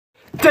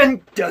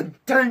Dun dun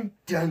dun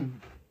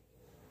dun.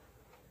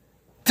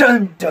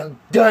 Dun dun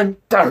dun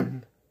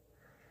dun.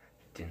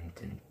 Dun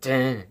dun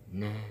dun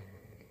dun.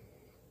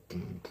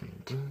 Dun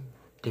dun dun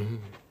dun.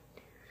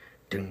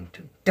 Dun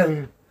dun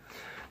dun.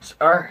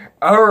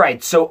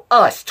 Alright, so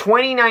Us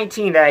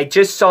 2019 that I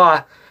just saw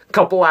a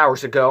couple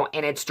hours ago,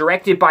 and it's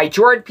directed by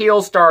Jordan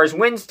Peele, stars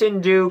Winston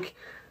Duke,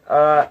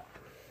 Lupe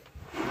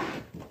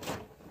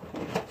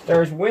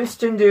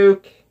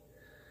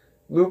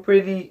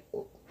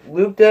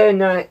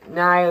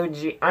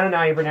Nyong'o, I don't know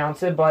how you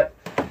pronounce it, but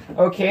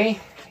okay,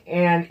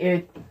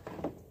 and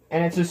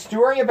it's a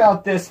story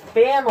about this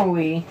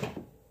family.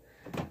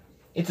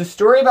 It's a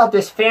story about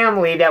this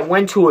family that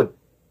went to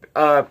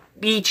a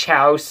beach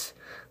house,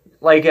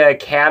 like a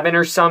cabin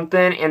or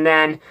something, and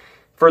then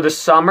for the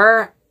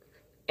summer,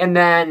 and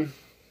then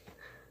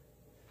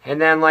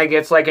like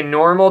it's like a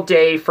normal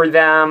day for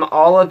them,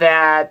 all of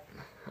that,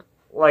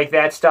 like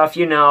that stuff,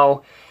 you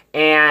know,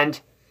 and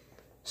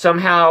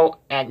somehow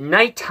at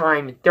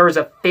nighttime there was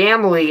a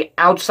family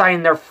outside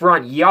in their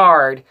front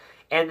yard,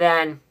 and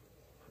then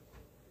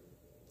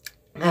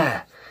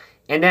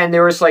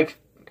there was like,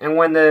 and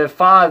when the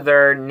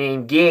father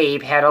named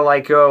Gabe had to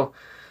like go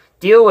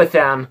deal with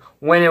them,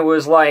 when it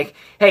was like,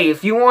 hey,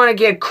 if you want to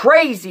get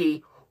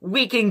crazy,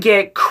 we can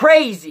get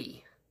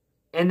crazy.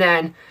 And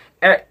then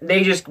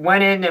they just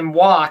went in and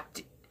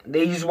walked.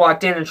 They just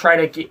walked in and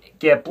tried to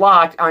get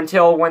blocked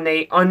until when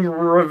they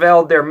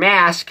unrevealed their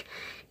mask,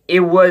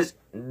 it was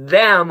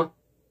them,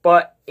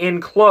 but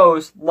in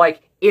clothes,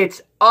 like,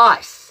 it's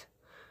us.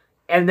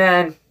 And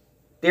then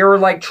they were,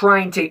 like,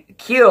 trying to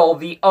kill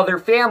the other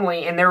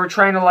family, and they were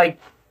trying to, like,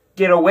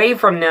 get away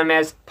from them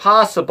as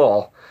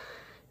possible.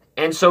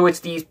 And so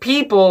it's these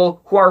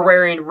people who are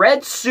wearing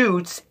red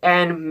suits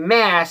and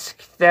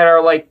masks that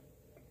are like,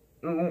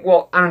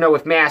 well, I don't know,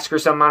 with masks or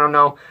something, I don't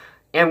know.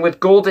 And with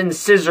golden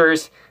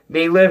scissors,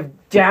 they live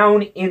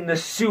down in the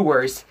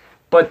sewers.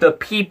 But the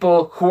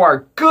people who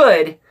are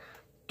good,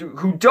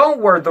 who don't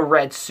wear the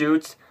red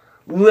suits,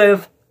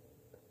 live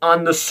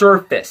on the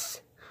surface.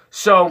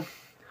 So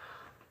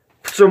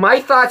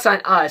my thoughts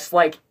on Us,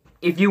 like,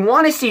 if you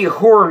want to see a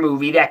horror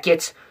movie that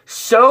gets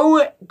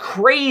so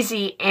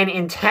crazy and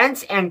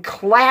intense and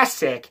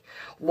classic,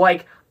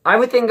 like, I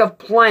would think of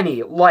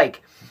plenty,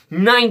 like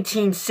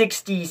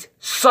 1960s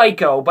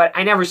Psycho, but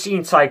I never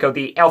seen Psycho,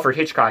 the Alfred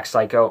Hitchcock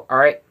Psycho,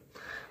 alright?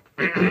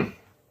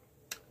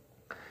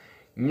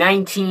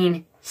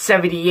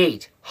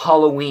 1978,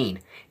 Halloween.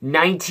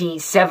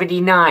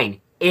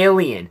 1979,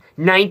 Alien.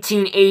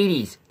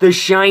 1980s, The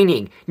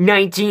Shining.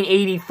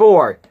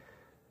 1984,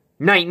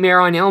 Nightmare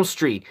on Elm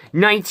Street.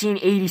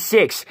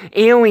 1986,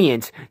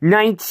 Aliens.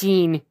 I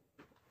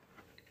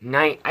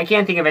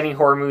can't think of any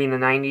horror movie in the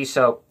 90s,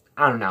 so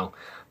I don't know.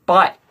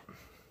 But,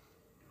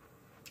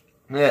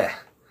 and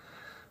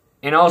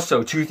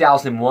also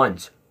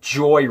 2001's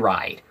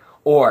Joyride,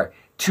 or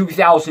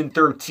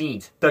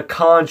 2013's The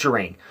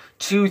Conjuring,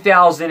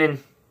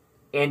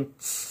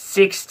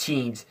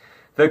 2016's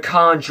The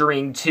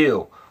Conjuring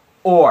 2,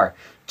 or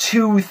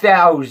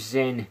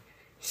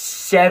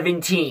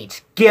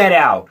 2017's Get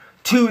Out,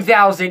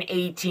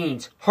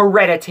 2018's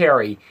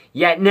Hereditary,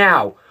 yet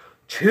now,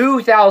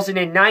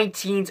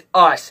 2019's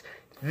Us.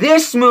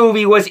 This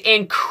movie was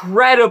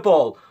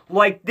incredible.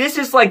 Like, this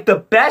is like the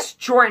best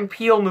Jordan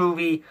Peele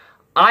movie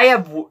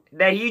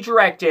that he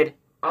directed,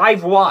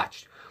 I've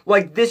watched.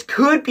 Like, this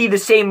could be the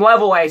same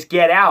level as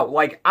Get Out.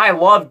 Like, I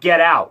love Get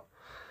Out.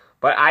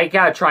 But I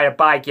gotta try to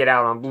buy Get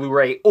Out on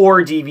Blu-ray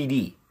or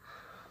DVD.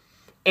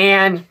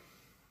 And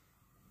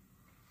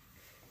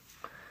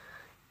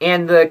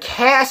the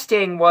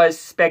casting was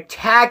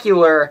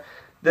spectacular.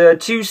 The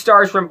two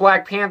stars from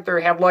Black Panther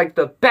had, like,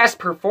 the best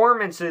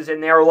performances,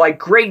 and they were like,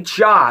 great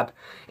job.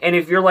 And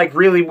if you're, like,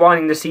 really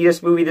wanting to see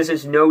this movie, this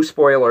is no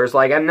spoilers.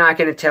 Like, I'm not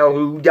gonna tell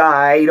who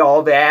died,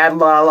 all that,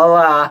 la la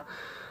la.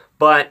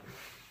 But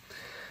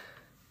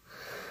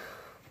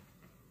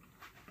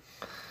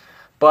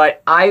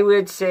I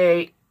would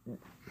say,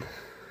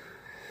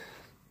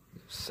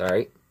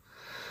 sorry,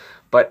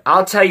 but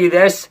I'll tell you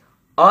this,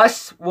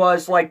 Us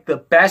was like the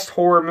best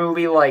horror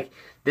movie. Like,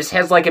 this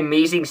has like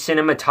amazing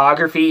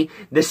cinematography.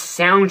 The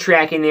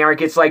soundtrack in there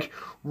gets like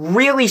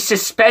really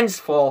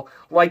suspenseful.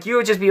 Like, you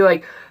would just be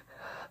like,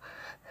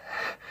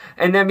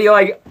 and then be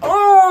like,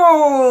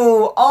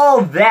 oh,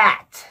 all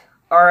that.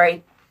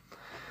 Alright.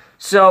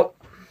 So,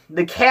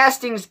 the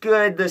casting's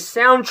good, the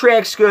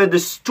soundtrack's good, the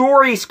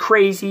story's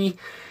crazy.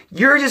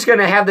 You're just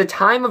gonna have the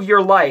time of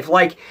your life.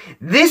 Like,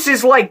 this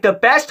is like the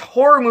best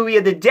horror movie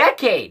of the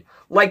decade.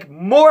 Like,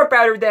 more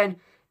better than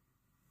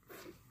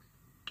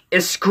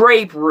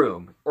Escape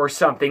Room or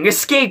something.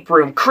 Escape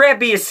Room.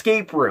 Crappy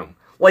Escape Room.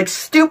 Like,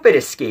 stupid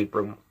Escape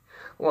Room.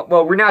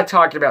 Well, we're not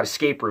talking about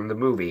Escape Room, the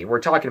movie.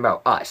 We're talking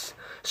about Us.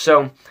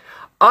 So,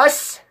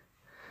 Us,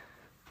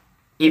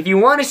 if you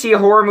want to see a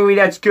horror movie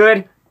that's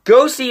good,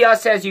 go see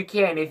Us as you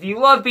can. If you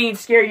love being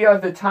scared, you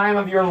have the time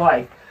of your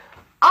life.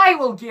 I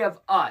will give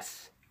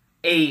Us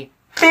a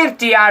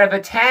 50 out of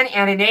a 10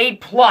 and an A+.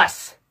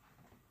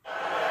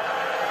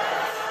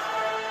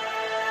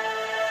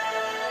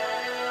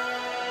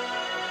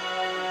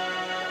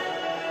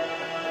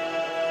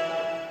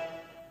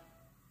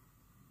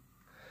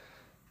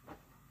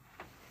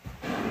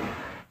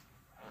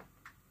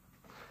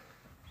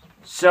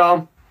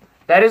 So,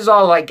 that is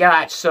all I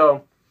got.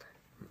 So,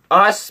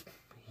 Us,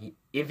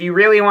 if you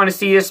really want to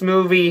see this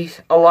movie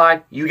a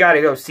lot, you got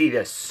to go see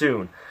this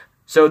soon.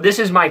 So this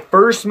is my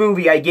first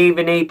movie I gave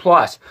an A+.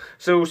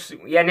 So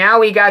yeah, now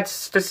we got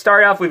to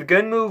start off with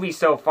good movies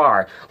so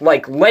far.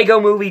 Like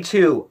Lego Movie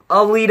 2,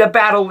 Alita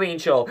Battle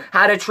Angel,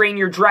 How to Train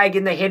Your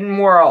Dragon The Hidden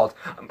World,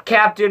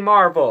 Captain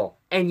Marvel,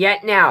 and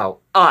yet now,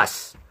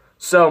 Us.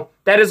 So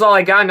that is all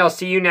I got, and I'll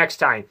see you next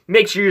time.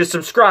 Make sure you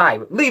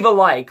subscribe, leave a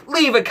like,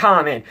 leave a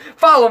comment,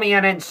 follow me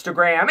on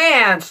Instagram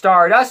and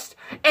Stardust,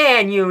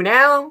 and you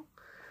now.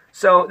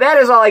 So that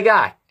is all I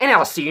got, and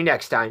I'll see you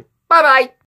next time. Bye-bye.